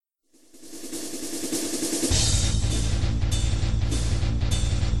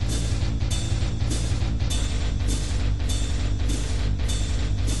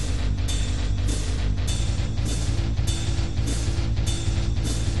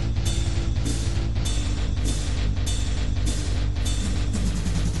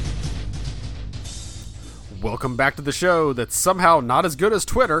Welcome back to the show that's somehow not as good as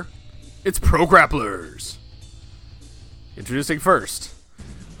Twitter. It's Pro Grapplers. Introducing first.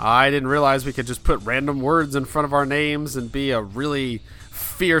 I didn't realize we could just put random words in front of our names and be a really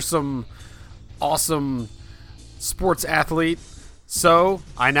fearsome, awesome sports athlete. So,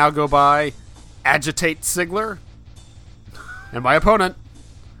 I now go by Agitate Sigler. And my opponent,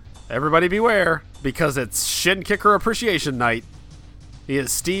 everybody beware, because it's Shin Kicker Appreciation Night. He is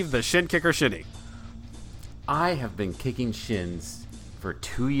Steve the Shin Kicker Shinny. I have been kicking shins for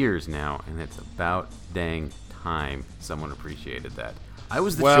 2 years now, and it's about dang time someone appreciated that. I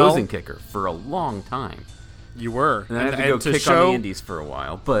was the chosen kicker for a long time. You were. And I had to go kick on the indies for a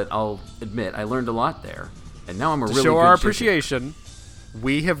while, but I'll admit, I learned a lot there. And now I'm a really good To show our kicker. appreciation,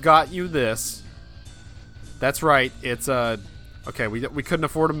 we have got you this. That's right. It's okay, we couldn't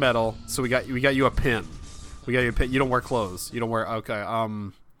afford a medal, so we got you a pin. We got you a pin. You don't wear clothes. You don't wear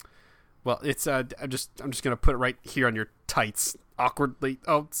well, it's I'm just gonna put it right here on your tights, awkwardly.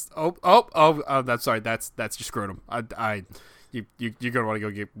 That's sorry. That's your scrotum. You're gonna want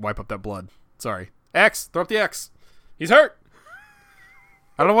to go wipe up that blood. Sorry. X, throw up the X. He's hurt.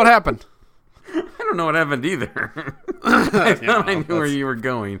 I don't know what happened. I don't know what happened either. I thought I knew where you were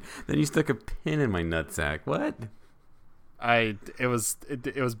going. Then you stuck a pin in my nutsack. What? It was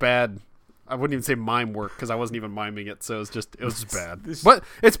bad. I wouldn't even say mime work because I wasn't even miming it, so it was just bad. But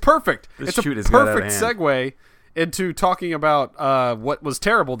it's perfect. It's a perfect segue into talking about what was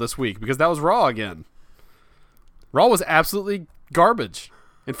terrible this week, because that was Raw again. Raw was absolutely garbage.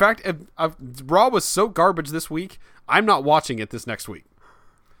 In fact, Raw was so garbage this week, I'm not watching it this next week.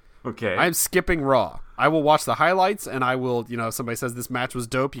 Okay. I'm skipping Raw. I will watch the highlights, and I will, if somebody says this match was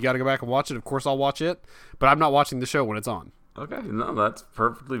dope, you got to go back and watch it. Of course I'll watch it, but I'm not watching the show when it's on. Okay, no, that's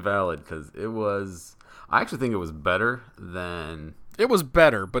perfectly valid, because I actually think it was better than... It was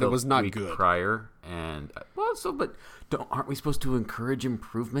better, but it was not week good. Prior, and, aren't we supposed to encourage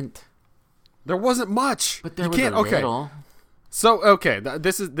improvement? There wasn't much. But there was a little. So, okay,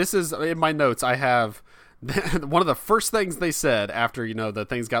 this is in my notes. I have one of the first things they said after, the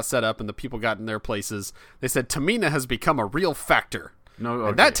things got set up and the people got in their places. They said, Tamina has become a real factor. No, okay.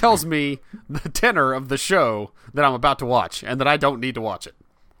 And that tells me the tenor of the show that I'm about to watch, and that I don't need to watch it.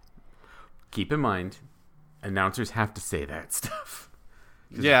 Keep in mind, announcers have to say that stuff.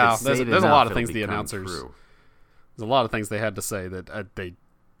 Yeah, there's a lot of things the announcers... True. There's a lot of things they had to say that they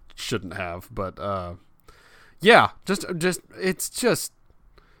shouldn't have, but yeah, just it's just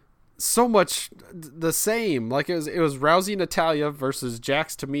so much the same. Like it was Rousey Natalya versus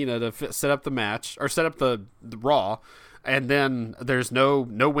Jax Tamina to set up the match, or set up the Raw. And then there's no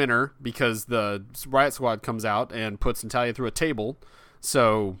winner because the Riot Squad comes out and puts Natalya through a table.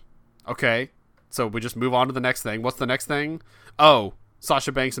 So, okay. So we just move on to the next thing. What's the next thing? Oh,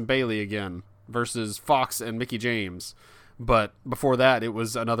 Sasha Banks and Bayley again versus Fox and Mickie James. But before that, it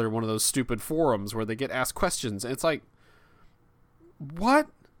was another one of those stupid forums where they get asked questions. And it's like, what?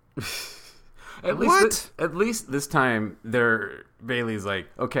 At least this time, Bayley's like,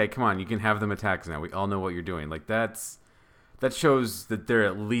 okay, come on, you can have them attacks now. We all know what you're doing. Like, that shows that they're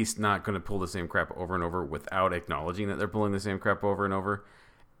at least not going to pull the same crap over and over without acknowledging that they're pulling the same crap over and over.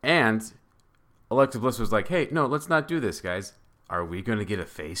 And Alexa Bliss was like, hey, no, let's not do this, guys. Are we going to get a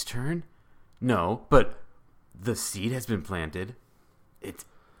face turn? No, but the seed has been planted. It's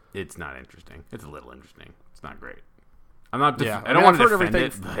not interesting. It's a little interesting. It's not great. I don't want to defend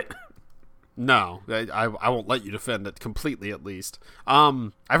it, but... No, I won't let you defend it completely, at least.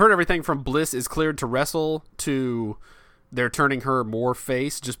 I've heard everything from Bliss is cleared to wrestle to they're turning her more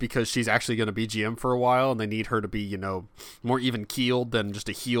face just because she's actually going to be GM for a while, and they need her to be, more even-keeled than just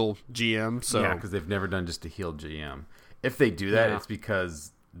a heel GM. So yeah, because they've never done just a heel GM. If they do that, it's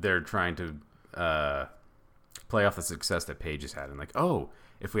because they're trying to play off the success that Paige has had. And like, oh,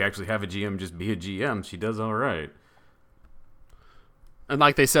 if we actually have a GM just be a GM, she does all right. And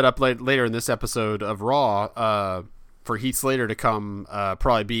like they set up later in this episode of Raw, for Heath Slater to come,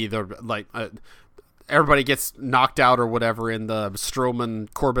 probably be everybody gets knocked out or whatever in the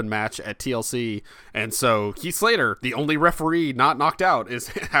Strowman Corbin match at TLC, and so Heath Slater, the only referee not knocked out,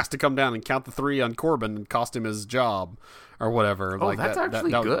 has to come down and count the 3 on Corbin and cost him his job or whatever. Oh, that's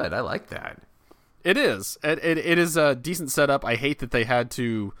actually good. I like that. It is. It is a decent setup. I hate that they had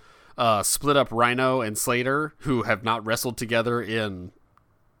to split up Rhino and Slater, who have not wrestled together in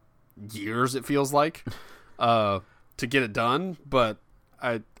years, it feels like, to get it done. But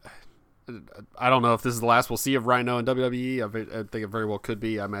I don't know if this is the last we'll see of Rhino in WWE. I think it very well could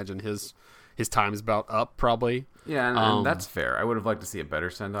be. I imagine his time is about up, probably. Yeah, and that's fair. I would have liked to see a better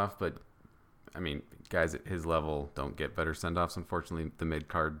send-off, but, I mean, guys at his level don't get better send-offs, unfortunately. The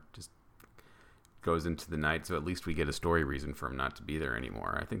mid-card just goes into the night, so at least we get a story reason for him not to be there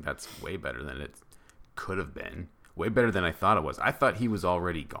anymore. I think that's way better than it could have been. Way better than I thought it was. I thought he was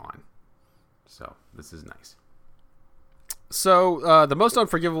already gone. So this is nice. So the most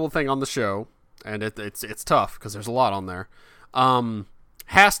unforgivable thing on the show, and it's tough because there's a lot on there,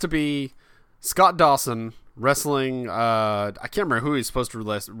 has to be Scott Dawson wrestling. I can't remember who he's supposed to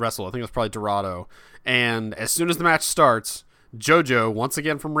wrestle. I think it was probably Dorado. And as soon as the match starts, JoJo, once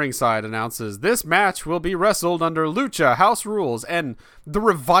again from ringside, announces this match will be wrestled under Lucha House rules. And the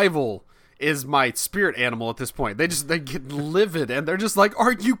Revival is my spirit animal at this point. They get livid and they're just like,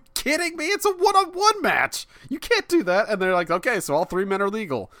 "Are you kidding me? It's a one-on-one match. You can't do that." And they're like, "Okay, so all 3 men are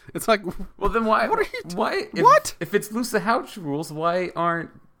legal." It's like, well, then why? What are you? Why? What? If it's Lucha House rules, why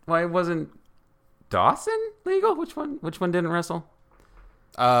wasn't Dawson legal? Which one didn't wrestle?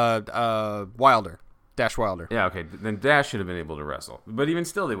 Wilder. Dash Wilder. Yeah, okay. Then Dash should have been able to wrestle. But even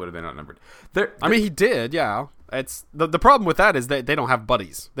still, they would have been outnumbered. I mean, he did, yeah. It's the problem with that is that they don't have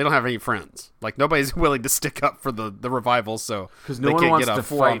buddies. They don't have any friends. Like, nobody's willing to stick up for the Revival, so because no one wants to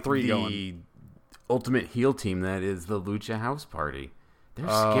fight the ultimate heel team that is the Lucha House Party. They're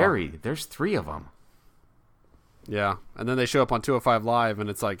scary. There's 3 of them. Yeah, and then they show up on 205 Live, and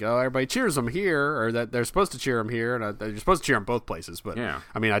it's like, oh, everybody cheers them here, or that they're supposed to cheer them here, and they're supposed to cheer them both places. But yeah.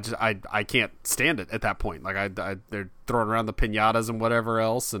 I mean, I can't stand it at that point. Like, they're throwing around the piñatas and whatever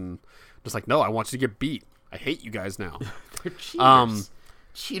else, and just like, no, I want you to get beat. I hate you guys now. They're cheaters,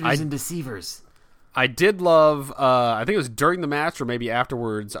 cheaters and deceivers. I did love. I think it was during the match or maybe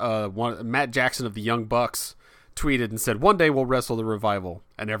afterwards. Matt Jackson of the Young Bucks tweeted and said, "One day we'll wrestle the Revival,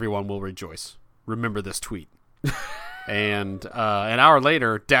 and everyone will rejoice. Remember this tweet." And an hour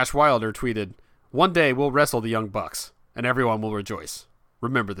later, Dash Wilder tweeted, "One day we'll wrestle the Young Bucks, and everyone will rejoice.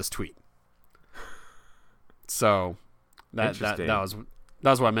 Remember this tweet." So that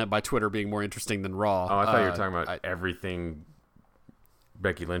was what I meant by Twitter being more interesting than Raw. Oh, I thought you were talking about everything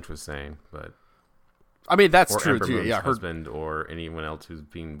Becky Lynch was saying, but I mean that's true Ember too. Moon's Yeah, husband or anyone else who's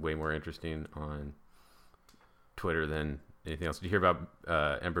being way more interesting on Twitter than anything else. Did you hear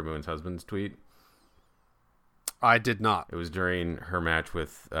about Ember Moon's husband's tweet? I did not. It was during her match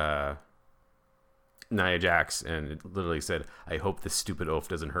with Nia Jax, and it literally said, "I hope this stupid oaf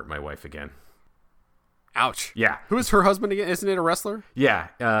doesn't hurt my wife again." Ouch. Yeah. Who is her husband again? Isn't it a wrestler? Yeah.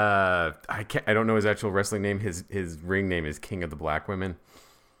 I don't know his actual wrestling name. His ring name is King of the Black Women.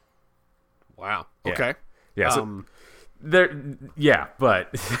 Wow. Yeah. Okay. Yeah. So but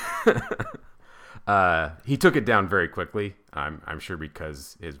he took it down very quickly. I'm sure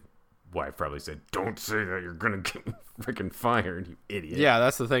because his wife probably said, "Don't say that, you're gonna get me freaking fired, you idiot." Yeah,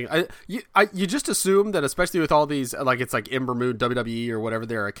 that's the thing. You just assume that, especially with all these, like it's like Ember Moon, WWE, or whatever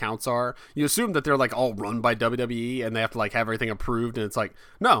their accounts are, you assume that they're like all run by WWE and they have to like have everything approved, and it's like,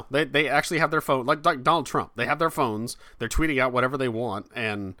 no, they actually have their phone, like Donald Trump. They have their phones, they're tweeting out whatever they want,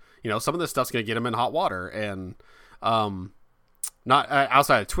 and some of this stuff's gonna get them in hot water. And not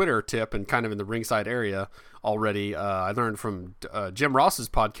outside of Twitter tip and kind of in the ringside area already, I learned from Jim Ross's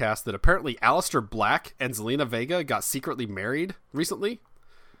podcast that apparently Aleister Black and Zelina Vega got secretly married recently.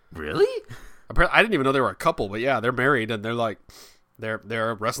 Really? Apparently, I didn't even know they were a couple, but yeah, they're married and they're like they're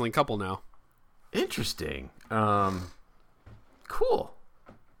a wrestling couple now. Interesting. Cool.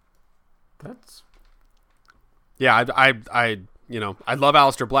 That's yeah. I love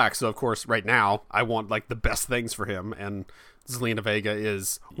Aleister Black, so of course right now I want like the best things for him, and Zelina Vega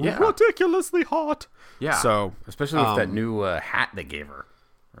is ridiculously hot. Yeah. So especially with that new hat they gave her,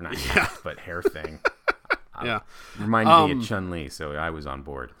 or not hat, but hair thing. Yeah. Reminded me of Chun-Li, so I was on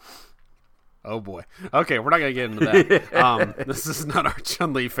board. Oh boy. Okay, we're not gonna get into that. This is not our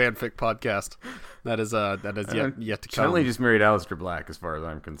Chun-Li fanfic podcast. That is yet to come. Chun-Li just married Aleister Black, as far as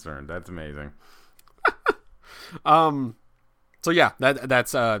I'm concerned. That's amazing. So yeah,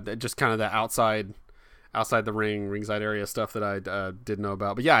 that's just kind of the outside the ringside area stuff that I didn't know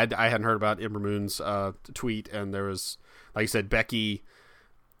about. But yeah, I hadn't heard about Ember Moon's tweet, and there was, like you said, Becky.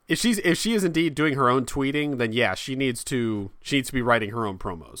 If she is indeed doing her own tweeting, then yeah, she needs to be writing her own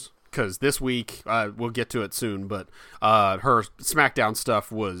promos, because this week we'll get to it soon, but her SmackDown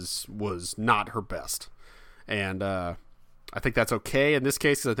stuff was not her best, and I think that's okay in this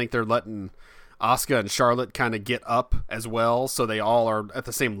case, because I think they're letting Asuka and Charlotte kind of get up as well, so they all are at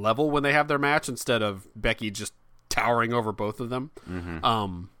the same level when they have their match, instead of Becky just towering over both of them.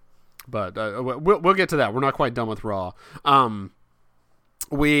 Mm-hmm. But we'll get to that. We're not quite done with Raw.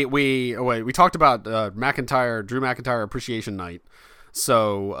 We talked about Drew McIntyre Appreciation Night.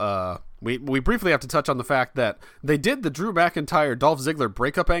 So we briefly have to touch on the fact that they did the Drew McIntyre Dolph Ziggler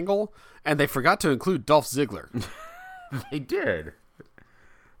breakup angle, and they forgot to include Dolph Ziggler. They did.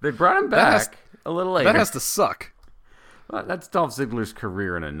 They brought him back. A little later. That has to suck. Well, that's Dolph Ziggler's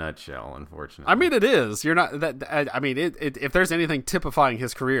career in a nutshell, unfortunately. I mean, it is. You're not that. I mean, if there's anything typifying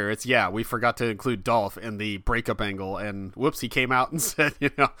his career, it's we forgot to include Dolph in the breakup angle, and whoops, he came out and said,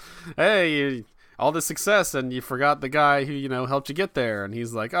 hey, all this success, and you forgot the guy who helped you get there, and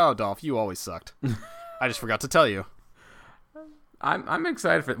he's like, oh, Dolph, you always sucked. I just forgot to tell you. I'm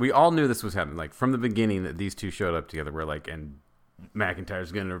excited for it. We all knew this was happening, like from the beginning that these two showed up together. We're like, and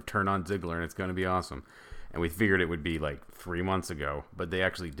McIntyre's going to turn on Ziggler, and it's going to be awesome. And we figured it would be like 3 months ago, but they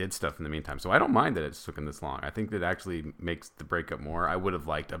actually did stuff in the meantime. So I don't mind that it's taken this long. I think that actually makes the breakup more. I would have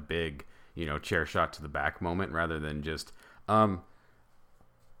liked a big, chair shot to the back moment rather than just,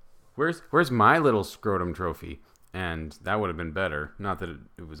 where's my little scrotum trophy? And that would have been better. Not that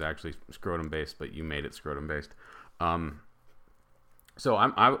it was actually scrotum based, but you made it scrotum based. So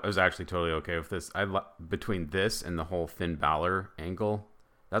I was actually totally okay with this. Between this and the whole Finn Balor angle,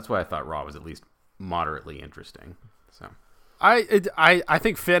 that's why I thought Raw was at least moderately interesting. So I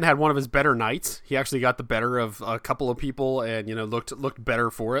think Finn had one of his better nights. He actually got the better of a couple of people and looked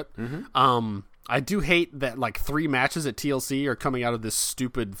better for it. Mm-hmm. I do hate that like 3 matches at TLC are coming out of this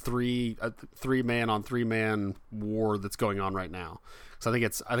stupid 3-man on 3-man war that's going on right now. So I think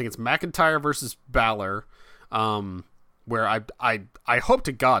it's McIntyre versus Balor, where I hope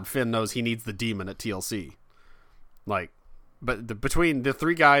to God Finn knows he needs the demon at TLC. But between the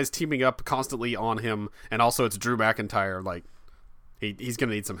 3 guys teaming up constantly on him, and also it's Drew McIntyre, like he's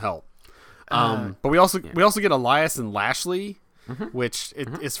gonna need some help. But we also get Elias and Lashley, which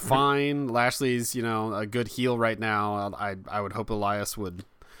is fine. Lashley's a good heel right now. I would hope Elias would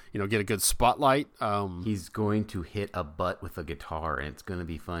get a good spotlight. He's going to hit a butt with a guitar, and it's gonna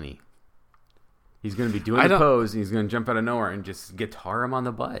be funny. He's gonna be doing the pose, and he's gonna jump out of nowhere and just guitar him on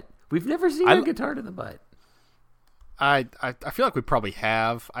the butt. We've never seen a guitar to the butt. I feel like we probably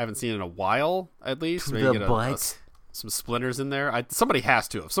have. I haven't seen it in a while, at least. Maybe get some splinters in there. Somebody has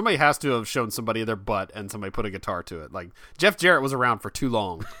to have. Somebody has to have shown somebody their butt and somebody put a guitar to it. Like, Jeff Jarrett was around for too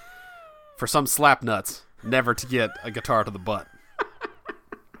long for some slap nuts never to get a guitar to the butt.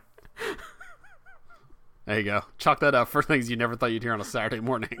 There you go. Chalk that up for things you never thought you'd hear on a Saturday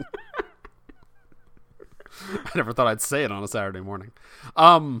morning. I never thought I'd say it on a Saturday morning.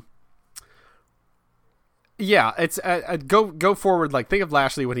 Yeah, it's go forward. Like, think of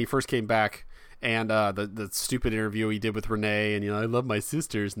Lashley when he first came back, and the stupid interview he did with Renee, and I love my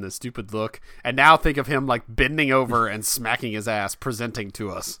sisters, and the stupid look. And now think of him like bending over and smacking his ass, presenting to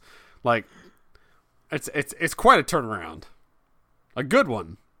us. Like, it's quite a turnaround, a good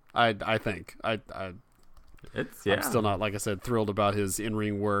one. I think I'm still not, like I said, thrilled about his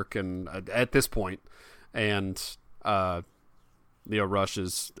in-ring work, and at this point, and Leo Rush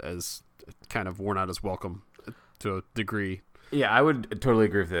is kind of worn out his welcome to a degree. Yeah, I would totally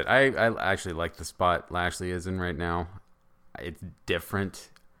agree with it. I actually like the spot Lashley is in right now. It's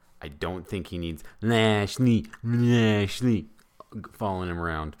different. I don't think he needs Lashley following him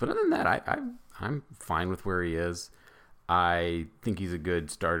around. But other than that, I'm fine with where he is. I think he's a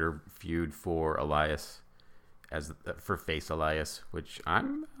good starter feud for Elias, for face Elias, which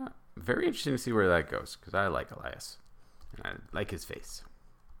I'm very interested to see where that goes, because I like Elias. And I like his face.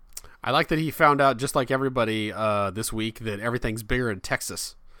 I like that he found out, just like everybody this week, that everything's bigger in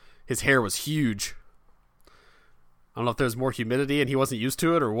Texas. His hair was huge. I don't know if there was more humidity and he wasn't used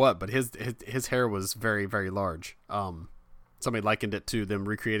to it or what, but his hair was very, very large. Somebody likened it to them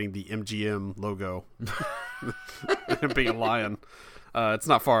recreating the MGM logo. Him being a lion. It's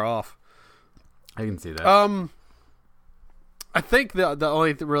not far off. I can see that. I think the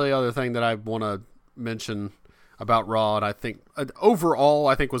only really other thing that I want to mention about Raw, and I think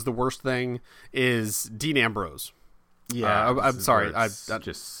overall was the worst thing, is Dean Ambrose. Yeah, I'm sorry. I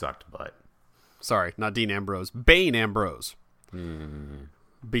just sucked butt. Sorry, not Dean Ambrose. Bane Ambrose.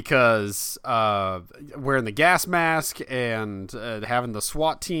 Because wearing the gas mask and having the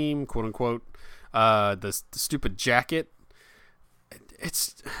SWAT team, quote unquote, the stupid jacket.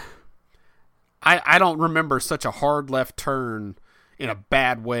 It's... I don't remember such a hard left turn in a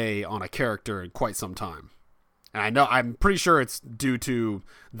bad way on a character in quite some time. And I'm pretty sure it's due to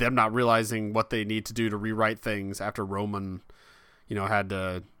them not realizing what they need to do to rewrite things after Roman, had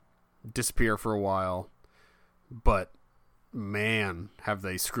to disappear for a while. But man, have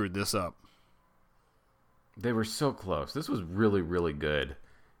they screwed this up. They were so close. This was really, really good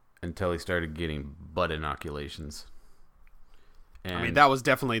until he started getting butt inoculations. And I mean, that was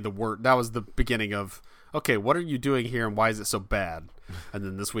definitely the word. That was the beginning of, okay, what are you doing here and why is it so bad? And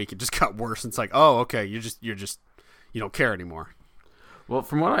then this week it just got worse. It's like, oh, okay, you don't care anymore. Well,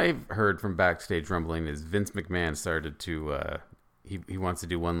 from what I've heard from backstage rumbling is Vince McMahon started to he wants to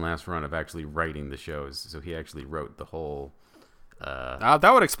do one last run of actually writing the shows. So he actually wrote the whole.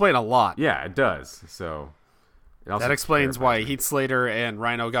 That would explain a lot. Yeah, it does. So that explains why Heath Slater and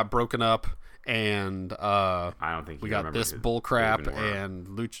Rhino got broken up, and I don't think we got this bull crap, and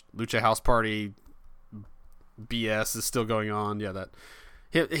Lucha House Party BS is still going on. Yeah, that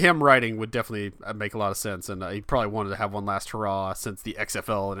him writing would definitely make a lot of sense, and he probably wanted to have one last hurrah since the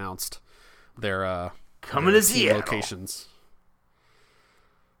XFL announced their coming to Seattle locations.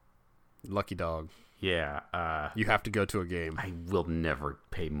 Lucky dog. Yeah. You have to go to a game. I will never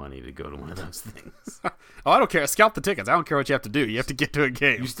pay money to go to one of those things. Oh, I don't care. Scalp the tickets. I don't care what you have to do. You have to get to a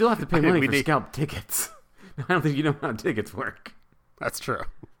game. You still have to pay money for scalp tickets. I don't think you know how tickets work. That's true.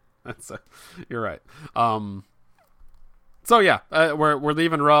 You're right. So yeah, we're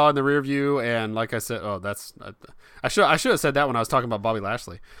leaving Raw in the rear view, and like I said, I should have said that when I was talking about Bobby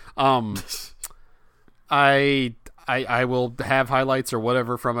Lashley. I will have highlights or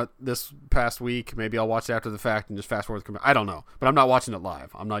whatever from it this past week. Maybe I'll watch it after the fact and just fast forward. I don't know, but I'm not watching it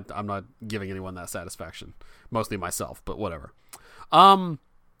live. I'm not giving anyone that satisfaction. Mostly myself, but whatever. So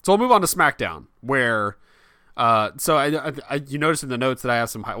we'll move on to SmackDown, where you notice in the notes that I have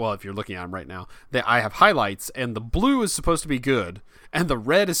some. Well, if you're looking at them right now, that I have highlights, and the blue is supposed to be good, and the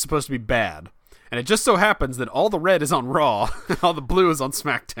red is supposed to be bad. And it just so happens that all the red is on Raw, and all the blue is on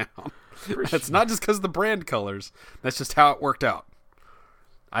SmackDown. It's not just because of the brand colors. That's just how it worked out.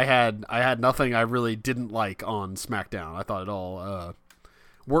 I had nothing I really didn't like on SmackDown. I thought it all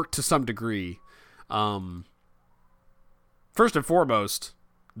worked to some degree. First and foremost,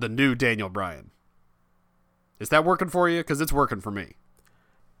 the new Daniel Bryan. Is that working for you? Because it's working for me.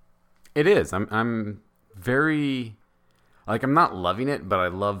 It is. I'm very I'm not loving it, but I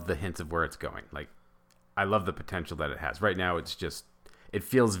love the hints of where it's going. Like, I love the potential that it has. Right now, it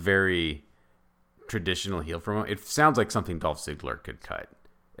feels very traditional heel from him. It sounds like something Dolph Ziggler could cut.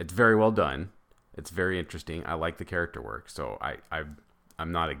 It's very well done. It's very interesting. I like the character work, so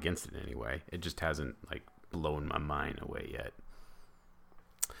I'm not against it in any way. It just hasn't blown my mind away yet.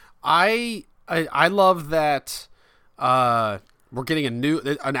 I love that we're getting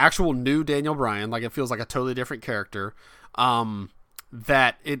an actual new Daniel Bryan. Like, it feels like a totally different character.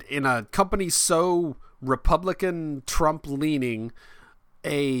 That it in a company so Republican Trump leaning,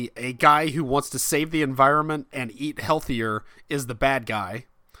 a guy who wants to save the environment and eat healthier is the bad guy,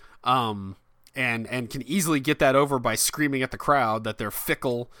 and can easily get that over by screaming at the crowd that they're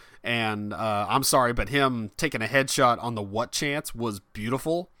fickle. And I'm sorry, but him taking a headshot on the what chance was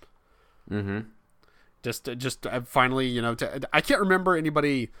beautiful. Mm-hmm. Just finally, I can't remember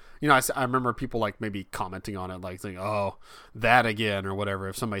anybody, I remember people maybe commenting on it, saying, oh, that again, or whatever,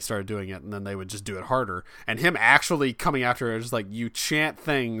 if somebody started doing it, and then they would just do it harder. And him actually coming after it, just you chant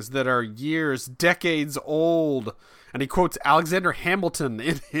things that are years, decades old. And he quotes Alexander Hamilton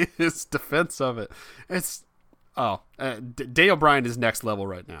in his defense of it. It's, Daniel Bryan is next level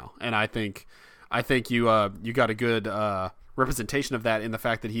right now. And I think you got a good representation of that in the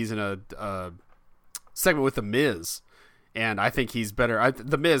fact that he's in a segment with The Miz, and I think he's better.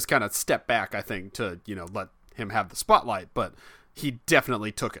 The Miz kind of stepped back, I think, to let him have the spotlight, but he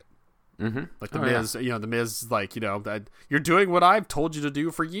definitely took it. Mm-hmm. The Miz, The Miz, that you're doing what I've told you to do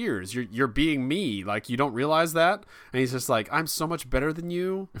for years. You're being me. You don't realize that. And he's just I'm so much better than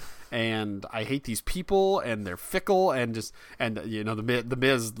you, and I hate these people, and they're fickle, and the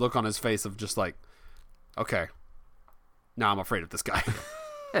Miz look on his face of just okay, now I'm afraid of this guy.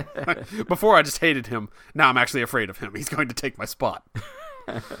 Before I just hated him. Now I'm actually afraid of him. He's going to take my spot.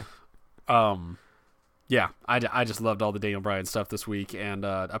 Yeah, I just loved all the Daniel Bryan stuff this week, and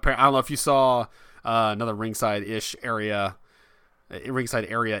apparently I don't know if you saw another ringside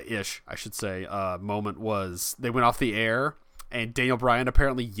area-ish, I should say, moment was they went off the air, and Daniel Bryan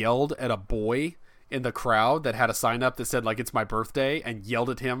apparently yelled at a boy in the crowd that had a sign up that said it's my birthday, and yelled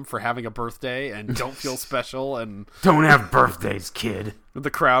at him for having a birthday and don't feel special and don't have birthdays, kid. The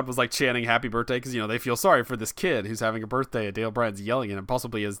crowd was chanting happy birthday because they feel sorry for this kid who's having a birthday, and Daniel Bryan's yelling at him,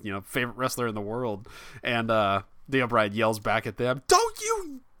 possibly his favorite wrestler in the world, and Daniel Bryan yells back at them, "Don't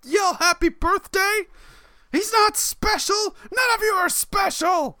you yell happy birthday? He's not special. None of you are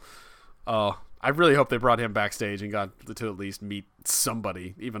special." Oh, I really hope they brought him backstage and got to at least meet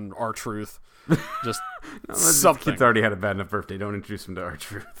somebody, even R-Truth. Just something. Kid's already had a bad enough birthday. Don't introduce him to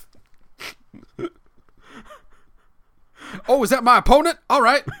R-Truth. Oh, is that my opponent? All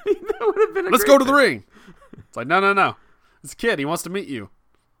right. That would have been Let's go to the ring. It's no. It's a kid. He wants to meet you.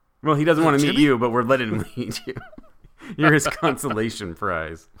 Well, he doesn't want to meet you, but we're letting him meet you. You're his consolation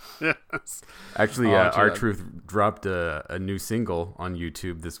prize. Yes. Actually, R-Truth dropped a new single on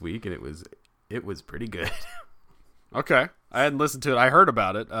YouTube this week, and it was pretty good. Okay, I hadn't listened to it. I heard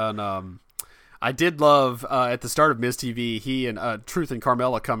about it, and I did love at the start of Miz TV, he and Truth and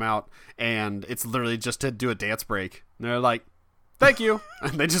Carmella come out, and it's literally just to do a dance break. And they're like, "Thank you,"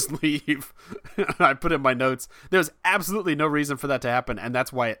 and they just leave. I put in my notes, there's absolutely no reason for that to happen, and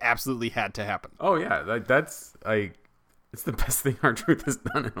that's why it absolutely had to happen. Oh yeah, it's the best thing R-Truth has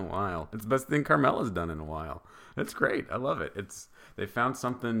done in a while. It's the best thing Carmella's done in a while. It's great. I love it. They found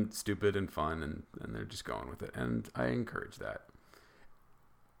something stupid and fun, and they're just going with it, and I encourage that.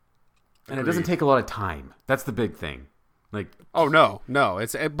 And it doesn't take a lot of time. That's the big thing. Like, oh no,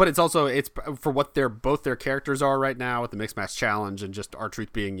 it's for what both their characters are right now with the Mixed Match Challenge, and just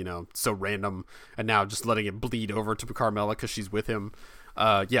R-Truth being so random, and now just letting it bleed over to Carmella because she's with him.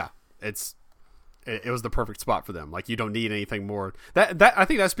 It was the perfect spot for them. Like, you don't need anything more. That I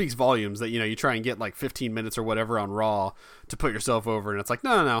think that speaks volumes that you try and get like 15 minutes or whatever on Raw to put yourself over, and it's like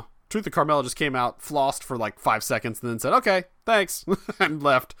no. Truth and Carmella just came out, flossed for like 5 seconds, and then said, "Okay, thanks," and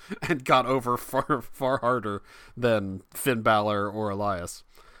left, and got over far harder than Finn Balor or Elias.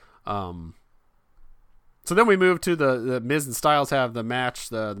 So then we move to the Miz and Styles have the match,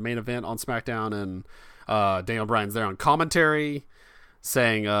 the main event on SmackDown, and Daniel Bryan's there on commentary,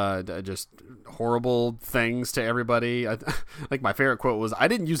 saying just horrible things to everybody. Like, my favorite quote was, "I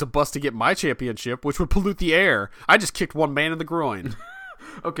didn't use a bus to get my championship, which would pollute the air. I just kicked one man in the groin."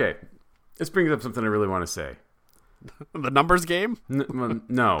 Okay, this brings up something I really want to say. The numbers game?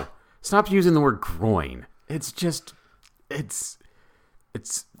 No. Stop using the word groin. It's just, I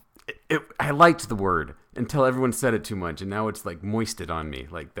liked the word until everyone said it too much, and now it's like moisted on me.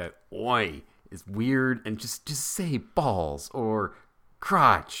 Like, that oi is weird, and just say balls, or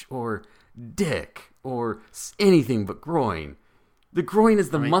crotch, or dick, or anything but groin. The groin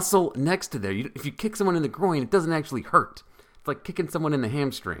is the muscle next to there. If you kick someone in the groin, it doesn't actually hurt. It's like kicking someone in the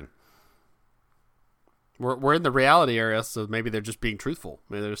hamstring. We're in the reality area, so maybe they're just being truthful.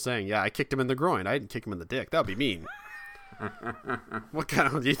 Maybe they're just saying, "Yeah, I kicked him in the groin. I didn't kick him in the dick. That would be mean." What kind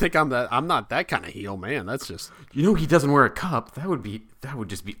of? Do you think I'm that? I'm not that kind of heel, man. That's just. He doesn't wear a cup. That would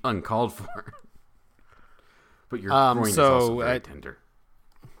just be uncalled for. But your groin is also very tender.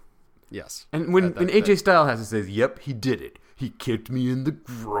 Yes. And when AJ Styles has to say, "Yep, he did it. He kicked me in the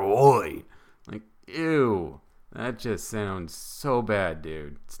groin." Like, ew. That just sounds so bad,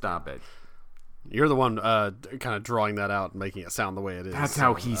 dude. Stop it. You're the one kind of drawing that out and making it sound the way it is. That's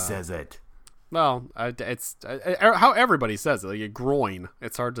how he says it. Well, it's how everybody says it. Like, a groin.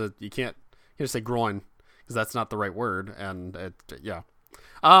 It's hard to. You can't say groin because that's not the right word. And yeah.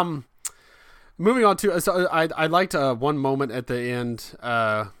 Moving on to. So I liked one moment at the end.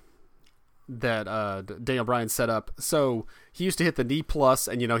 That Daniel Bryan set up. So he used to hit the knee plus,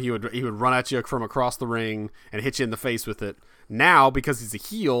 and he would run at you from across the ring and hit you in the face with it. Now, because he's a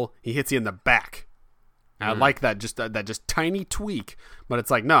heel, he hits you in the back. I like that just tiny tweak, but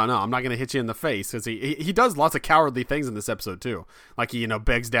it's like no, I'm not going to hit you in the face, because he does lots of cowardly things in this episode too. Like, he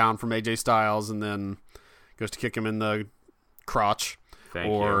begs down from AJ Styles and then goes to kick him in the crotch,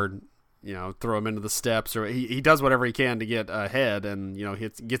 throw him into the steps, or he does whatever he can to get ahead, and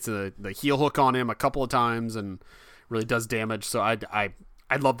gets the heel hook on him a couple of times and really does damage. So I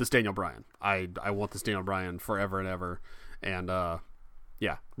love this Daniel Bryan. I want this Daniel Bryan forever and ever, and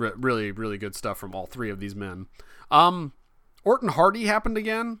really really good stuff from all three of these men. Orton Hardy happened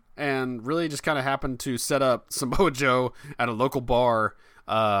again, and really just kind of happened to set up Samoa Joe at a local bar,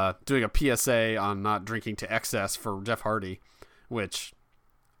 doing a PSA on not drinking to excess for Jeff Hardy, which.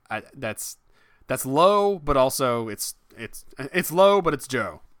 That's low, but also it's low, but it's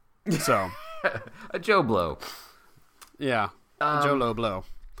Joe. So a Joe blow. Yeah, a Joe low blow.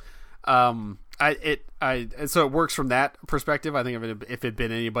 So it works from that perspective. I think if it had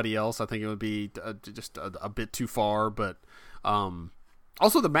been anybody else, I think it would be just a bit too far. But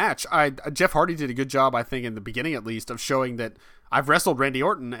also the match, Jeff Hardy did a good job, I think, in the beginning at least, of showing that I've wrestled Randy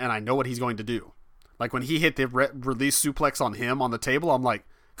Orton and I know what he's going to do. Like, when he hit the release suplex on him on the table, I'm like,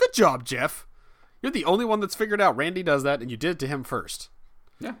 good job, Jeff. You're the only one that's figured out Randy does that, and you did it to him first.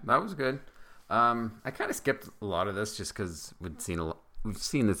 Yeah, that was good. I kind of skipped a lot of this just because we've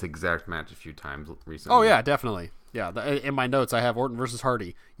seen this exact match a few times recently. Oh yeah, definitely. Yeah, in my notes I have Orton versus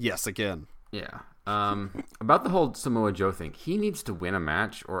Hardy. Yes, again. Yeah. About the whole Samoa Joe thing, he needs to win a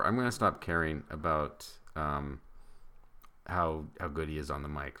match, or I'm gonna stop caring about how good he is on the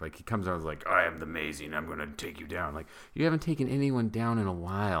mic. Like, he comes out and is like, "I am the amazing, I'm gonna take you down." Like, you haven't taken anyone down in a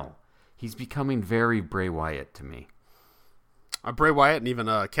while. He's becoming very Bray Wyatt to me. Bray Wyatt, and even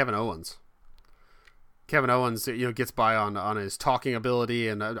Kevin Owens. Kevin Owens, gets by on his talking ability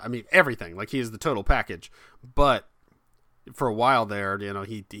and I mean everything. Like, he is the total package. But for a while there,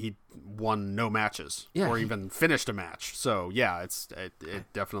 he won no matches or even finished a match. So yeah, it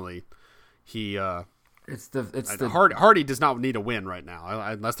definitely Hardy does not need a win right now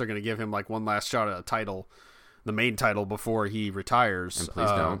unless they're going to give him like one last shot at a title, the main title before he retires. And please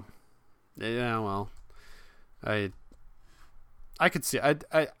don't. Yeah, well, I could see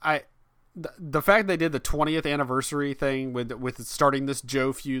the fact they did the 20th anniversary thing with starting this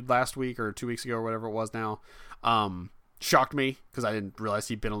Joe feud last week or 2 weeks ago or whatever it was now, shocked me because I didn't realize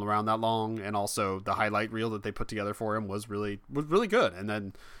he'd been around that long, and also the highlight reel that they put together for him was really good, and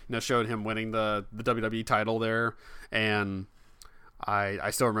then showed him winning the WWE title there, and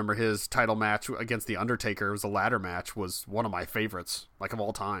I still remember his title match against The Undertaker. It was a ladder match, was one of my favorites like of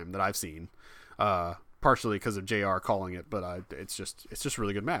all time that I've seen. Partially because of JR calling it, but it's just a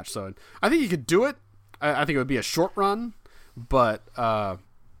really good match. So I think he could do it. I think it would be a short run, but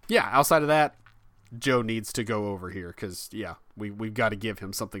outside of that, Joe needs to go over here because we've got to give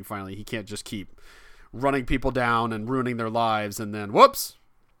him something finally. He can't just keep running people down and ruining their lives, and then whoops,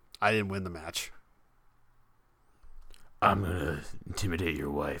 I didn't win the match. I'm gonna intimidate your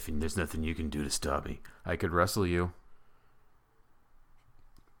wife, and there's nothing you can do to stop me. I could wrestle you.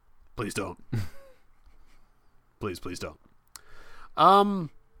 Please don't. Please don't.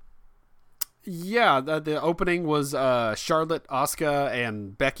 The opening was Charlotte, Asuka,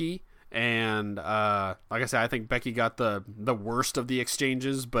 and Becky. And like I said, I think Becky got the worst of the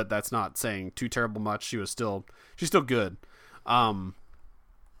exchanges, but that's not saying too terrible much. She's still good.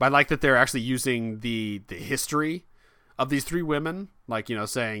 But I like that they're actually using the history of these three women, like,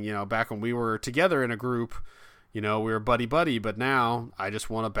 saying, back when we were together in a group, we were buddy, but now I just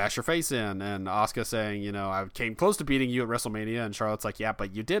want to bash your face in. And Asuka saying, I came close to beating you at WrestleMania, and Charlotte's like, yeah,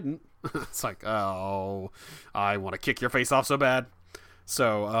 but you didn't. It's like, oh, I want to kick your face off so bad.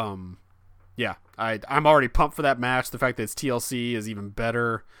 So, I'm already pumped for that match. The fact that it's TLC is even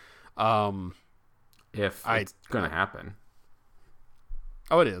better. If it's going to happen.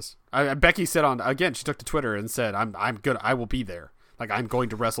 Oh, it is. Becky said she took to Twitter and said, I'm good. I will be there. Like, I'm going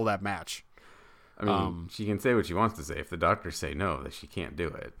to wrestle that match. I mean, she can say what she wants to say. If the doctors say no, that she can't do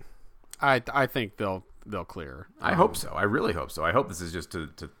it. I think they'll clear. I hope so. I really hope so. I hope this is just to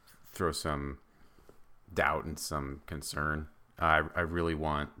throw some doubt and some concern. I really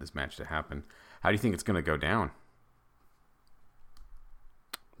want this match to happen. How do you think it's going to go down?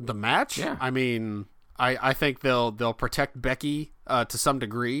 The match? Yeah. I mean, I think they'll protect Becky to some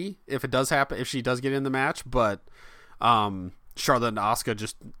degree if it does happen, if she does get in the match. But Charlotte and Asuka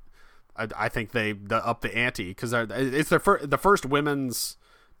just, I think they up the ante because it's the first women's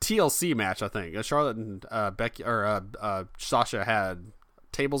TLC match. I think Charlotte and Becky or Sasha had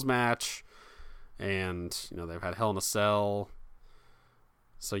tables match, and they've had Hell in a Cell.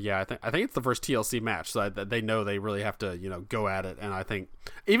 So yeah, I think it's the first TLC match, so they know they really have to go at it. And I think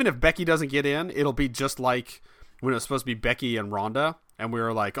even if Becky doesn't get in, it'll be just like when it was supposed to be Becky and Ronda, and we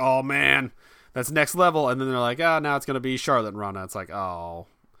were like, oh man, that's next level. And then they're like, now it's gonna be Charlotte and Ronda. It's like, oh,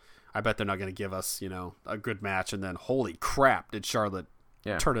 I bet they're not gonna give us a good match. And then holy crap, did Charlotte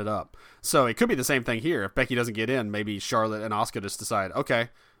turn it up? So it could be the same thing here. If Becky doesn't get in, maybe Charlotte and Asuka just decide, okay,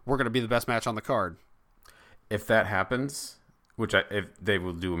 we're gonna be the best match on the card. If that happens. If they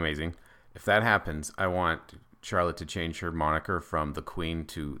will do amazing. If that happens, I want Charlotte to change her moniker from the Queen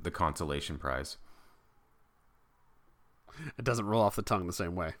to the Consolation Prize. It doesn't roll off the tongue the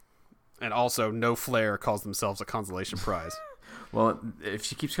same way. And also, no Flair calls themselves a Consolation Prize. Well, if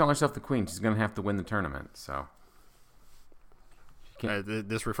she keeps calling herself the Queen, she's going to have to win the tournament. So,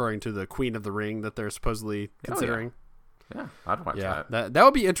 this referring to the Queen of the Ring that they're supposedly considering. Oh, yeah, I'd watch that. That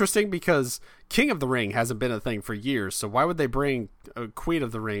would be interesting because King of the Ring hasn't been a thing for years. So why would they bring a Queen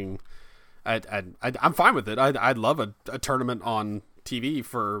of the Ring? I'm fine with it. I'd love a tournament on TV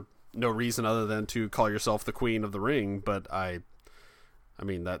for no reason other than to call yourself the Queen of the Ring. But I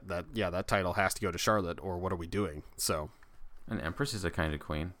mean that title has to go to Charlotte, or what are we doing? So, an Empress is a kind of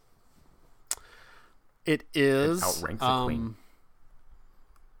queen. It is. It outranks a queen.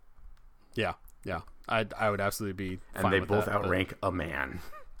 Yeah. I would absolutely be fine and they with both that, outrank a man.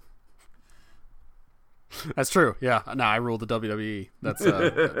 That's true. Yeah. No, I rule the WWE.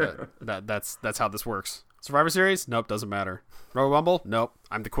 That's that's how this works. Survivor Series? Nope, doesn't matter. Royal Rumble? Nope,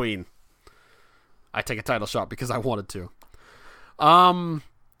 I'm the queen. I take a title shot because I wanted to.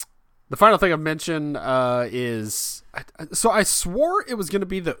 The final thing I've mentioned is so I swore it was going to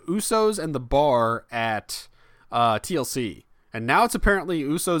be the Usos and the Bar at TLC, and now it's apparently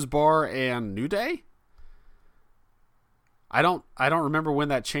Usos, Bar, and New Day. I don't remember when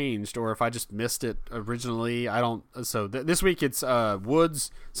that changed, or if I just missed it originally. So this week it's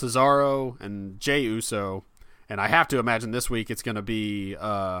Woods, Cesaro, and Jey Uso, And I have to imagine this week it's going to be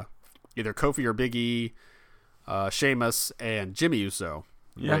either Kofi or Big E, Sheamus, and Jimmy Uso.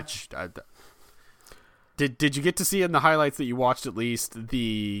 Yeah. Which did you get to see in the highlights that you watched at least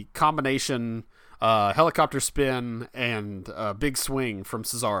the combination helicopter spin and big swing from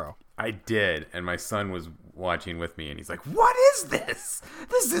Cesaro? I did, and my son was watching with me, and he's like, "What is this?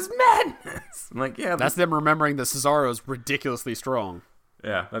 This is madness!" I'm like, "Yeah, that's them remembering that Cesaro is ridiculously strong."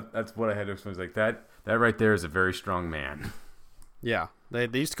 Yeah, that's what I had to explain. Like that right there is a very strong man. Yeah, they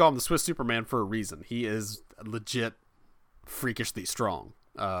used to call him the Swiss Superman for a reason. He is legit freakishly strong.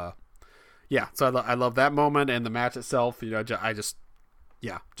 Yeah, so I love that moment and the match itself.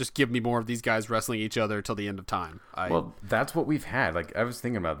 Just give me more of these guys wrestling each other till the end of time. Well, that's what we've had. Like, I was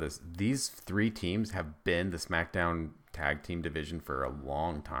thinking about this. These 3 teams have been the SmackDown tag team division for a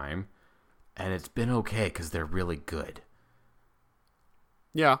long time, and it's been okay because they're really good.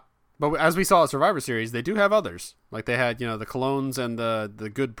 Yeah, but as we saw at Survivor Series, they do have others. Like they had, the Colognes and the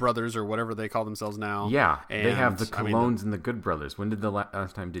Good Brothers or whatever they call themselves now. Yeah, and they have the Colognes and the Good Brothers. When did the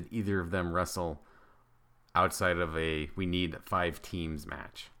last time did either of them wrestle outside of a we need 5 teams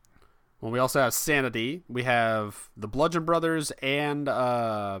match? Well, we also have Sanity. We have the Bludgeon Brothers and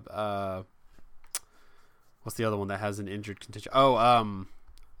what's the other one that has an injured contingent? Oh,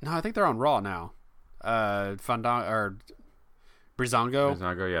 no, I think they're on Raw now. Fandango or Breezango.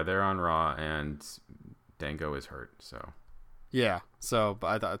 Breezango, yeah, they're on Raw, and Dango is hurt. So yeah, so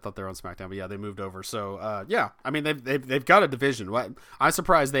but I thought they were on SmackDown, but yeah, they moved over. So yeah, I mean they've got a division. I'm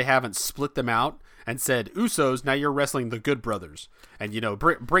surprised they haven't split them out and said, Usos, now you're wrestling the Good Brothers, and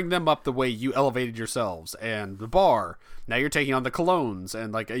bring them up the way you elevated yourselves, and the Bar, now you're taking on the Colognes,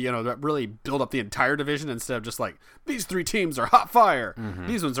 and that really build up the entire division instead of just like these 3 teams are hot fire. Mm-hmm.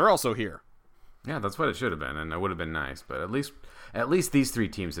 These ones are also here. Yeah, that's what it should have been, and it would have been nice. But at least these 3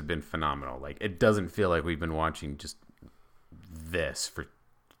 teams have been phenomenal. Like, it doesn't feel like we've been watching just this for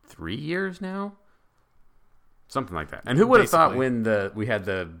 3 years now, something like that. And who would have thought when we had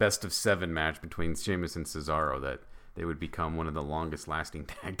the best of 7 match between Sheamus and Cesaro that they would become one of the longest lasting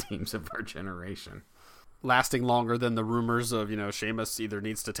tag teams of our generation? Lasting longer than the rumors of Sheamus either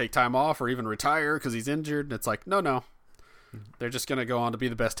needs to take time off or even retire because he's injured. And it's like no. They're just going to go on to be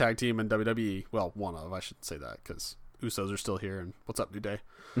the best tag team in WWE. Well, one of, I shouldn't say that because Usos are still here. And what's up, New Day?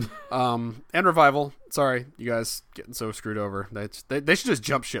 And Revival. Sorry, you guys getting so screwed over. They should just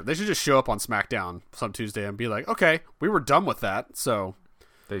jump ship. They should just show up on SmackDown some Tuesday and be like, okay, we were done with that. So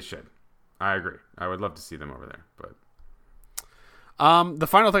they should. I agree. I would love to see them over there. But the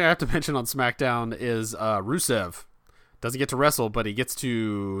final thing I have to mention on SmackDown is Rusev doesn't get to wrestle, but he gets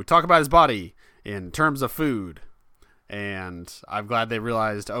to talk about his body in terms of food. And I'm glad they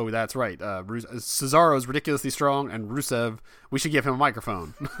realized, oh, that's right. Cesaro is ridiculously strong, and Rusev, we should give him a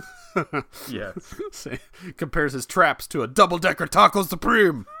microphone. Yes. Compares his traps to a double-decker Taco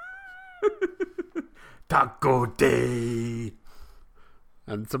Supreme. Taco Day.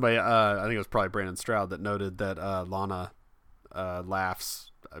 And somebody, I think it was probably Brandon Stroud, that noted that Lana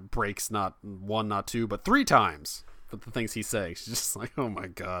laughs, breaks not 1, not 2, but 3 times for the things he says. She's just like, oh my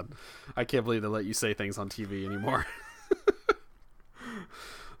God. I can't believe they let you say things on TV anymore.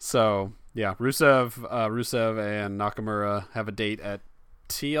 So yeah, Rusev and Nakamura have a date at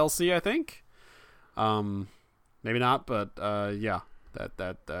TLC, I think. Maybe not, but yeah,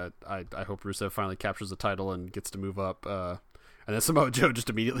 that I hope Rusev finally captures the title and gets to move up. And then Samoa Joe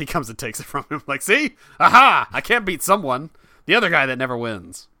just immediately comes and takes it from him. Like, see, aha! I can't beat someone. The other guy that never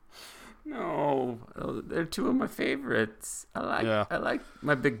wins. No, they're 2 of my favorites. I like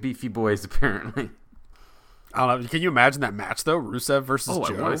my big beefy boys. Apparently. I don't know. Can you imagine that match though? Rusev versus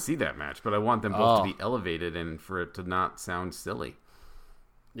Joe. I want to see that match, but I want them both to be elevated and for it to not sound silly.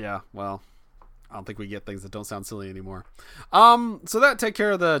 Yeah, well, I don't think we get things that don't sound silly anymore. So that take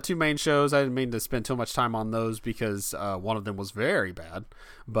care of the 2 main shows. I didn't mean to spend too much time on those because one of them was very bad,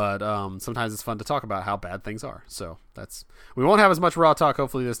 but sometimes it's fun to talk about how bad things are. So we won't have as much Raw talk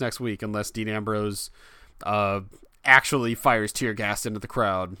hopefully this next week unless Dean Ambrose actually fires tear gas into the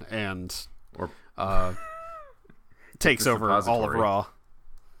crowd and takes over all of Raw.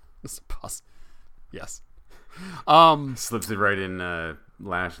 Yes. Slips it right in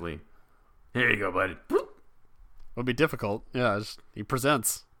Lashley. Here you go, buddy. It'll be difficult. Yeah, he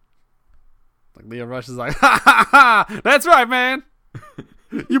presents. Like Leo Rush is like, ha ha ha! That's right, man.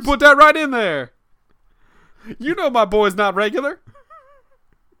 You put that right in there. You know my boy's not regular.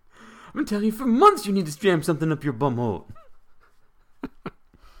 I've been telling you for months you need to jam something up your bumhole.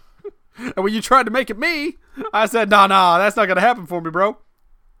 And when you tried to make it me, I said, nah, that's not going to happen for me, bro.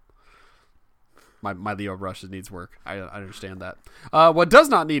 My Leo Rush needs work. I understand that. What does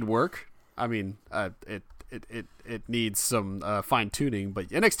not need work, I mean, it needs some fine tuning. But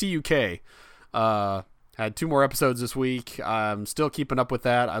NXT UK had 2 more episodes this week. I'm still keeping up with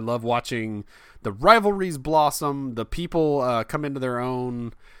that. I love watching the rivalries blossom, the people come into their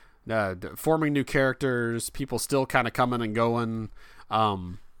own, forming new characters, people still kind of coming and going.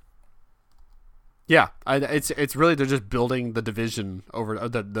 Yeah, it's really, they're just building the division over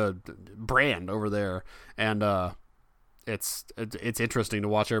the brand over there, and it's interesting to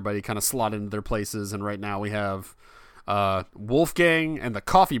watch everybody kind of slot into their places. And right now we have Wolfgang and the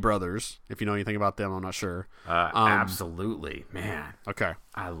Coffee Brothers. If you know anything about them, I'm not sure. Absolutely, man. Okay,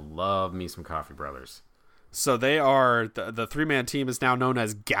 I love me some Coffee Brothers. So they are the 3-man team is now known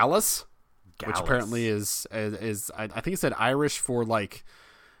as Gallus, which apparently is I think it said Irish for like,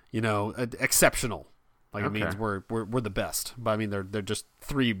 exceptional. Like, okay. It means we're the best. But I mean they're just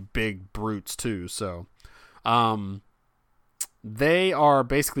 3 big brutes too. So, they are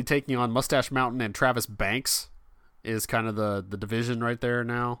basically taking on Mustache Mountain and Travis Banks is kind of the division right there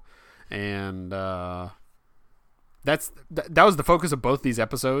now, and that was the focus of both these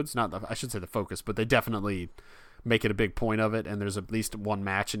episodes. I should say the focus, but they definitely make it a big point of it. And there's at least one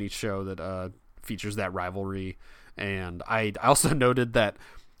match in each show that features that rivalry. And I also noted that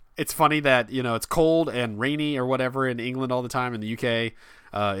it's funny that it's cold and rainy or whatever in England all the time. In the UK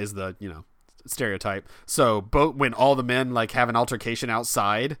is the stereotype. So when all the men like have an altercation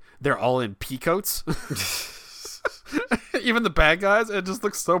outside, they're all in pea coats. Even the bad guys. It just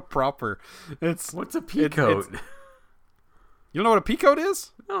looks so proper. What's a pea coat? You don't know what a pea coat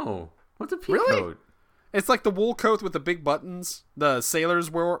is? No. What's a pea coat? It's like the wool coat with the big buttons. The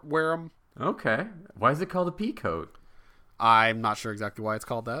sailors wear them. Okay. Why is it called a pea coat? I'm not sure exactly why it's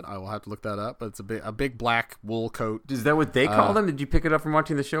called that. I will have to look that up. But it's a big black wool coat. Is that what they call them? Did you pick it up from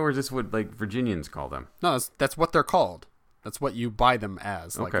watching the show, or is this what like Virginians call them? No, that's what they're called. That's what you buy them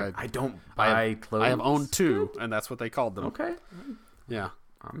as. Okay. Like I don't buy clothes. I have owned 2, and that's what they called them. Okay. Yeah.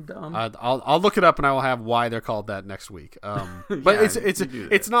 I'm dumb. I'll look it up, and I will have why they're called that next week. But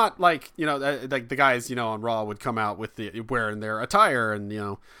it's not like like the guys on Raw would come out with wearing their attire and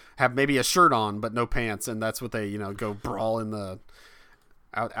have maybe a shirt on but no pants, and that's what they go brawl in the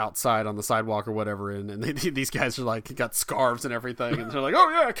outside on the sidewalk or whatever. And these guys are like got scarves and everything, and they're like, oh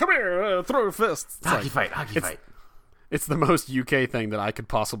yeah, come here, throw your fists. It's hockey fight. It's the most UK thing that I could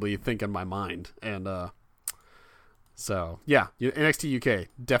possibly think in my mind, and so yeah, NXT UK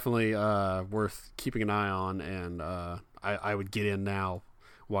definitely worth keeping an eye on, and I would get in now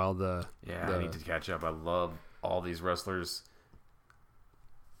while I need to catch up. I love all these wrestlers.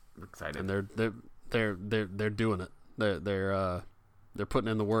 I'm excited, and they're doing it. They're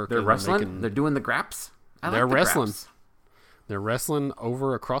putting in the work. They're wrestling. They're doing the graps. They're wrestling. Graps. They're wrestling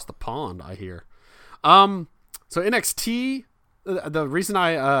over across the pond, I hear. So NXT. The reason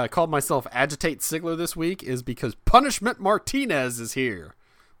I called myself Agitate Sigler this week is because Punishment Martinez is here.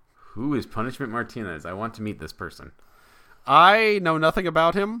 Who is Punishment Martinez? I want to meet this person. I know nothing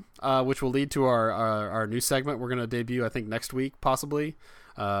about him, which will lead to our new segment we're going to debut, I think, next week, possibly.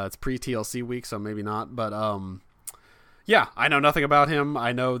 It's pre-TLC week, so maybe not. But yeah, I know nothing about him.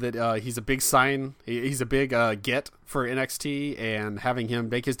 I know that he's a big sign. He's a big get for NXT, and having him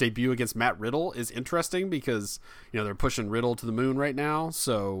make his debut against Matt Riddle is interesting because they're pushing Riddle to the moon right now.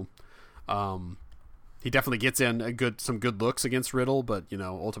 So he definitely gets in some good looks against Riddle, but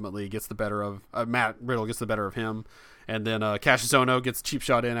ultimately gets the better of Matt Riddle gets the better of him, and then Cassius Ohno gets a cheap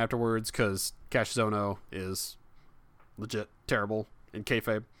shot in afterwards because Cassius Ohno is legit terrible in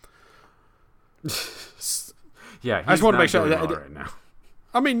kayfabe. Yeah, I just want to make sure that right now.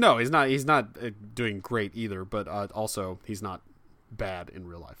 I mean, no, he's not doing great either, but also he's not bad in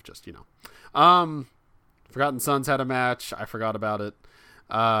real life. Just Forgotten Sons had a match. I forgot about it.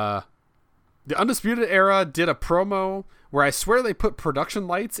 The Undisputed Era did a promo where I swear they put production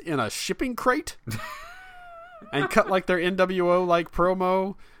lights in a shipping crate and cut like their NWO like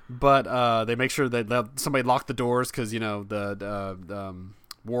promo, but they make sure that somebody locked the doors because the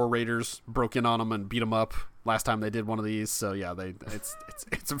War Raiders broke in on them and beat them up last time they did one of these. So yeah, it's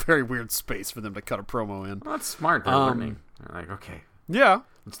a very weird space for them to cut a promo in. Well, that's smart. They're learning. They're like, okay, yeah,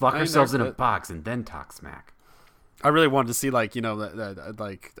 let's lock ourselves in a box and then talk smack. I really wanted to see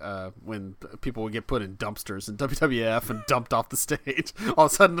when people would get put in dumpsters in WWF and dumped off the stage. All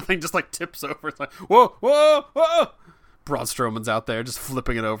of a sudden the thing just like tips over. It's like whoa, whoa, whoa. Braun Strowman's out there just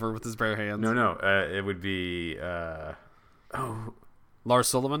flipping it over with his bare hands. No, it would be Lars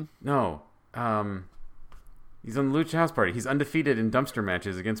Sullivan. No, he's on the Lucha House Party. He's undefeated in dumpster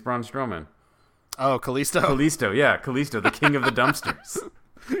matches against Braun Strowman. Oh, Kalisto. Kalisto, the king of the dumpsters.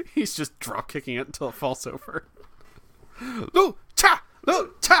 He's just drop kicking it until it falls over. Lucha,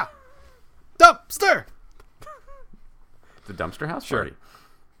 dumpster. The dumpster house sure. party.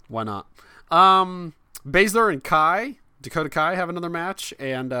 Why not? Baszler and Dakota Kai have another match,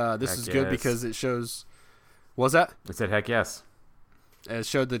 and this is good because it shows. What was that? I said heck yes. It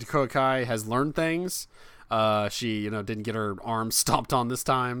showed that Dakota Kai has learned things. She, didn't get her arm stomped on this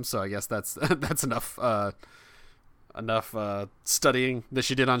time, so I guess that's enough studying that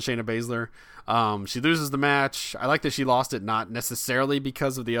she did on Shayna Baszler. She loses the match. I like that she lost it not necessarily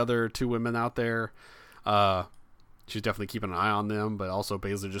because of the other two women out there. She's definitely keeping an eye on them, but also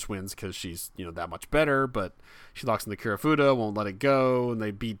Baszler just wins because she's that much better. But she locks in the Kirifuda, won't let it go, and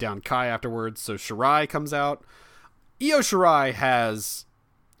they beat down Kai afterwards. So Shirai comes out. Io Shirai has,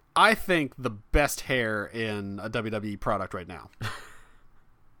 I think, the best hair in a WWE product right now.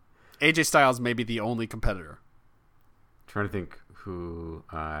 AJ Styles may be the only competitor. Trying to think who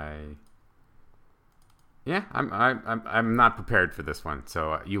Yeah, I'm not prepared for this one,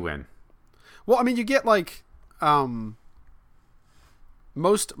 so you win. Well, I mean, you get like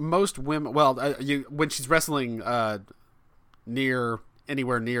most women. Well, when she's wrestling anywhere near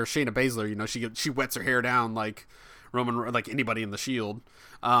Shayna Baszler, she wets her hair down like like anybody in the Shield,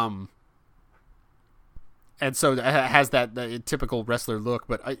 and so it has that typical wrestler look.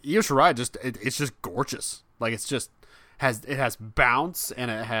 But Io Shirai it's just gorgeous. Like it has bounce and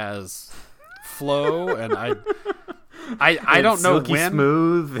it has flow, and I don't know when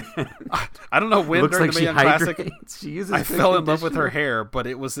smooth. I don't know when during the Mae Young Classic she uses I fell in love with her hair, but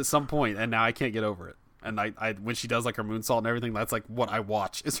it was at some point, and now I can't get over it. And I when she does like her moonsault and everything, that's like what I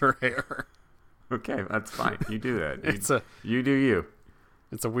watch is her hair. Okay, that's fine. You do that. You do you.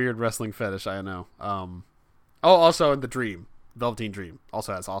 It's a weird wrestling fetish, I know. Also in the Dream, Velveteen Dream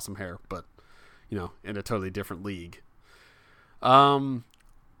also has awesome hair, but in a totally different league. And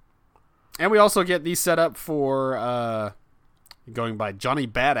we also get these set up for going by Johnny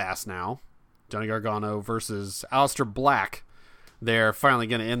Badass now. Johnny Gargano versus Aleister Black. They're finally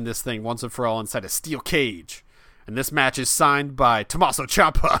going to end this thing once and for all inside a steel cage. And this match is signed by Tommaso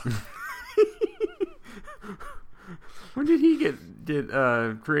Ciampa. When did he get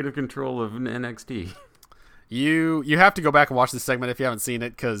creative control of NXT? You have to go back and watch this segment if you haven't seen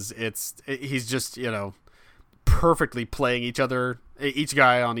it, because he's just perfectly playing each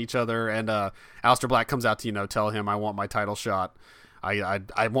guy on each other, and Aleister Black comes out to tell him, I want my title shot, I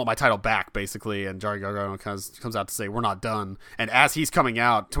want my title back, basically, and Johnny Gargano comes out to say, we're not done. And as he's coming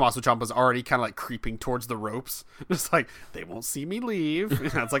out, Tommaso Ciampa's already kind of like creeping towards the ropes, just like, they won't see me leave.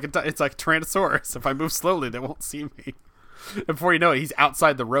 It's like Tyrannosaurus. If I move slowly, they won't see me. And before you know it, he's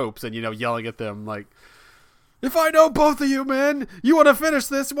outside the ropes and yelling at them like, if I know both of you, men, you want to finish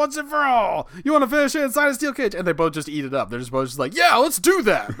this once and for all. You want to finish it inside a steel cage. And they both just eat it up. They're just both just like, yeah, let's do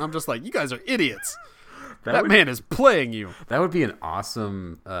that. And I'm just like, you guys are idiots. That man is playing you. That would be an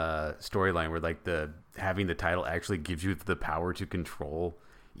awesome storyline where like having the title actually gives you the power to control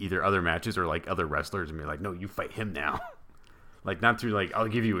either other matches or like other wrestlers, and be like, no, you fight him now. Like not through like, I'll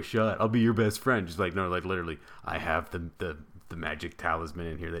give you a shot, I'll be your best friend. Just like, no, like literally, I have the magic talisman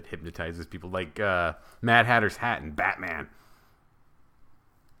in here that hypnotizes people, like Mad Hatter's hat and Batman.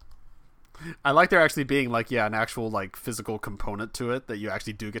 I like there actually being like an actual like physical component to it, that you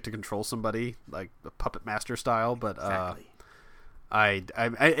actually do get to control somebody like the Puppet Master style. But exactly.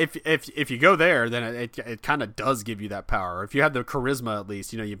 If you go there, then it kind of does give you that power. If you have the charisma, at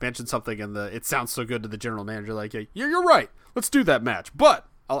least you mentioned something and it sounds so good to the general manager, like, yeah, you're right, let's do that match, but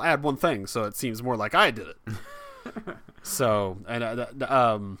I'll add one thing so it seems more like I did it. So,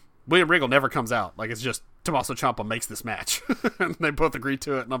 and William Regal never comes out. Like, it's just Tommaso Ciampa makes this match. And they both agree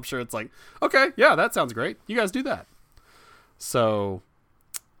to it, and I'm sure it's like, okay, yeah, that sounds great. You guys do that. So,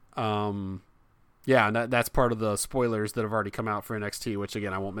 yeah, and that's part of the spoilers that have already come out for NXT, which,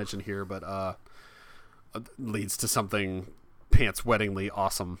 again, I won't mention here, but leads to something pants-wettingly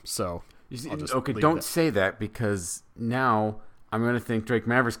awesome. So, okay, don't say that, because now I'm going to think Drake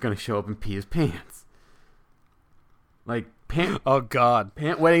Maverick's going to show up and pee his pants. Like, oh god,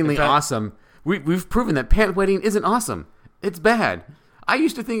 pant-wettingly awesome. We've proven that pant-wetting isn't awesome. It's bad. I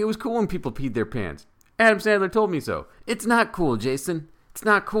used to think it was cool when people peed their pants. Adam Sandler told me so. It's not cool, Jason. It's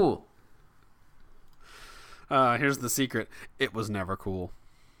not cool. Here's the secret. It was never cool.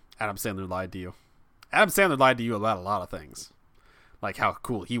 Adam Sandler lied to you. Adam Sandler lied to you about a lot of things, like how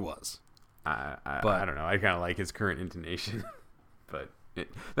cool he was. I don't know. I kind of like his current intonation, but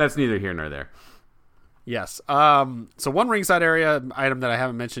that's neither here nor there. Yes. So one ringside area item that I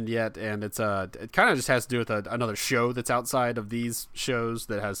haven't mentioned yet, and it kind of just has to do with another show that's outside of these shows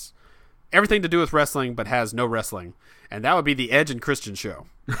that has everything to do with wrestling but has no wrestling, and that would be the Edge and Christian show.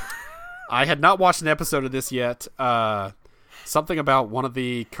 I had not watched an episode of this yet. Something about one of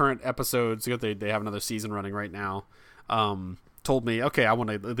the current episodes, they have another season running right now. told me, okay, I want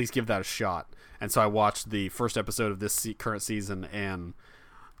to at least give that a shot. And so I watched the first episode of this current season, and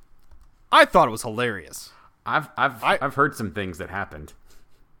I thought it was hilarious. I've heard some things that happened.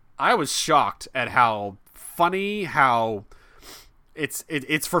 I was shocked at how funny, how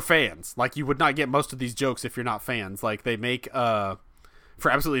it's for fans. Like, you would not get most of these jokes if you're not fans. Like, they make for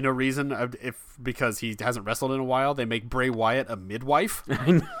absolutely no reason, because he hasn't wrestled in a while, they make Bray Wyatt a midwife.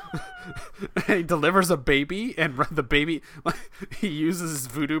 He delivers a baby, and the baby, he uses his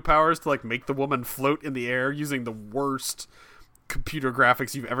voodoo powers to like make the woman float in the air using the worst computer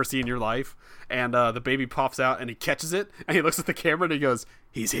graphics you've ever seen in your life. And the baby pops out, and he catches it, and he looks at the camera, and he goes,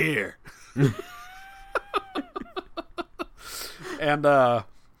 "He's here." And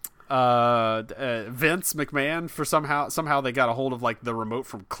Vince McMahon, for somehow they got a hold of like the remote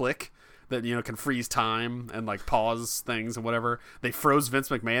from Click that, you know, can freeze time and like pause things and whatever. They froze Vince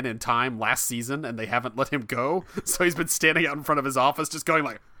McMahon in time last season, and they haven't let him go. So he's been standing out in front of his office just going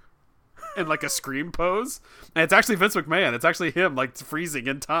like in like a scream pose. And it's actually Vince McMahon. It's actually him like freezing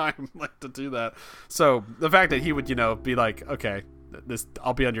in time like to do that. So the fact that he would, you know, be like, okay,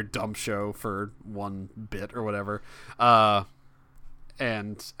 I'll be on your dumb show for one bit or whatever.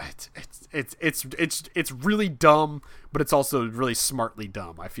 And it's really dumb, but it's also really smartly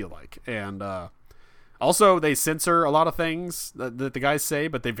dumb, I feel like. And also they censor a lot of things that the guys say,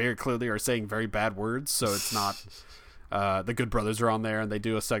 but they very clearly are saying very bad words. So it's not the Good Brothers are on there, and they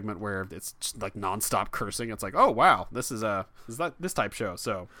do a segment where it's just like nonstop cursing. It's like, oh wow, this is this type show.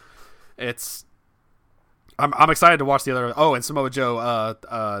 So I'm excited to watch the other. Oh, and Samoa Joe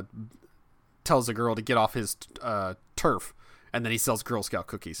tells a girl to get off his turf. And then he sells Girl Scout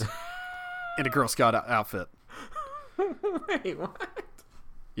cookies in a Girl Scout outfit. Wait, what?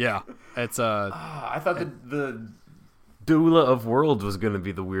 Yeah, it's I thought the doula of worlds was going to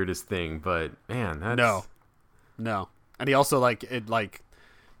be the weirdest thing, but man, that's no. And he also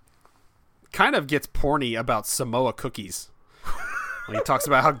kind of gets porny about Samoa cookies. When he talks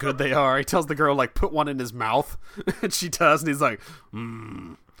about how good they are, he tells the girl like put one in his mouth, and she does, and he's like,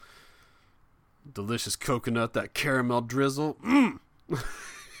 delicious coconut, that caramel drizzle.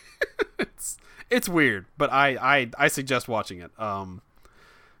 It's weird, but I suggest watching it.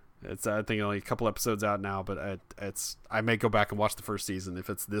 It's I think only a couple episodes out now, but I may go back and watch the first season if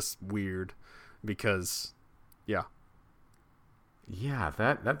it's this weird, because that's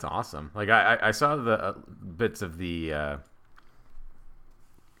awesome. Like I saw the bits of the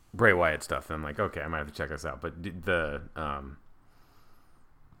Bray Wyatt stuff, and I'm like, okay, I might have to check this out. But the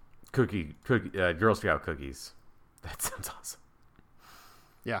cookie Girl Scout cookies, that sounds awesome.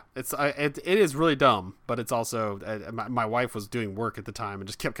 Yeah, it is really dumb, but it's also my wife was doing work at the time and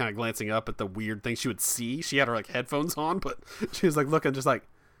just kept kind of glancing up at the weird things she would see. She had her like headphones on, but she was like looking, just like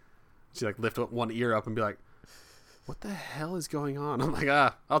she like lift one ear up and be like, what the hell is going on? I'm like,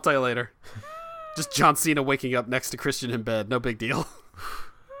 I'll tell you later. Just John Cena waking up next to Christian in bed, no big deal.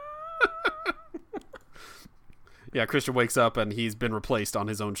 Yeah, Christian wakes up and he's been replaced on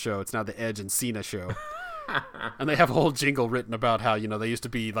his own show. It's now the Edge and Cena show. And they have a whole jingle written about how, you know, they used to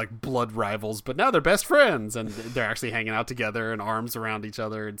be like blood rivals, but now they're best friends, and they're actually hanging out together and arms around each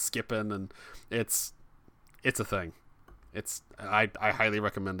other and skipping, and it's a thing. I highly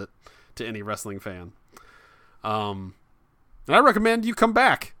recommend it to any wrestling fan. And I recommend you come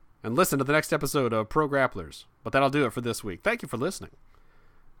back and listen to the next episode of Pro Grapplers. But that'll do it for this week. Thank you for listening.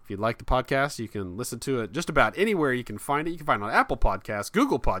 If you like the podcast, you can listen to it just about anywhere you can find it. You can find it on Apple Podcasts,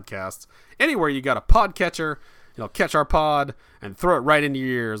 Google Podcasts, anywhere you got a podcatcher. It'll catch our pod and throw it right into your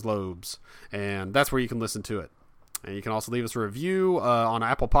ears lobes. And that's where you can listen to it. And you can also leave us a review on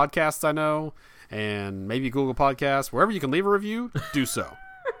Apple Podcasts, I know, and maybe Google Podcasts. Wherever you can leave a review, do so.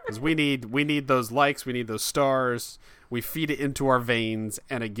 Because we need those likes, we need those stars. We feed it into our veins,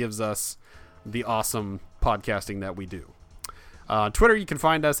 and it gives us the awesome podcasting that we do. On Twitter, you can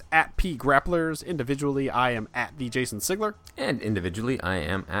find us at PGrapplers. Individually, I am at the Jason Sigler. And individually, I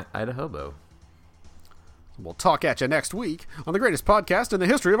am at Idahobo. We'll talk at you next week on the greatest podcast in the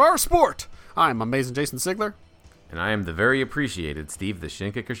history of our sport. I'm amazing Jason Sigler. And I am the very appreciated Steve the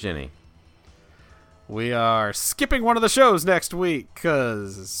Shinka Kershini. We are skipping one of the shows next week,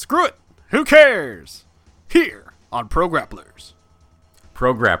 because screw it. Who cares? Here on Pro Grapplers.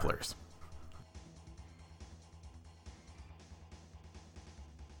 Pro Grapplers.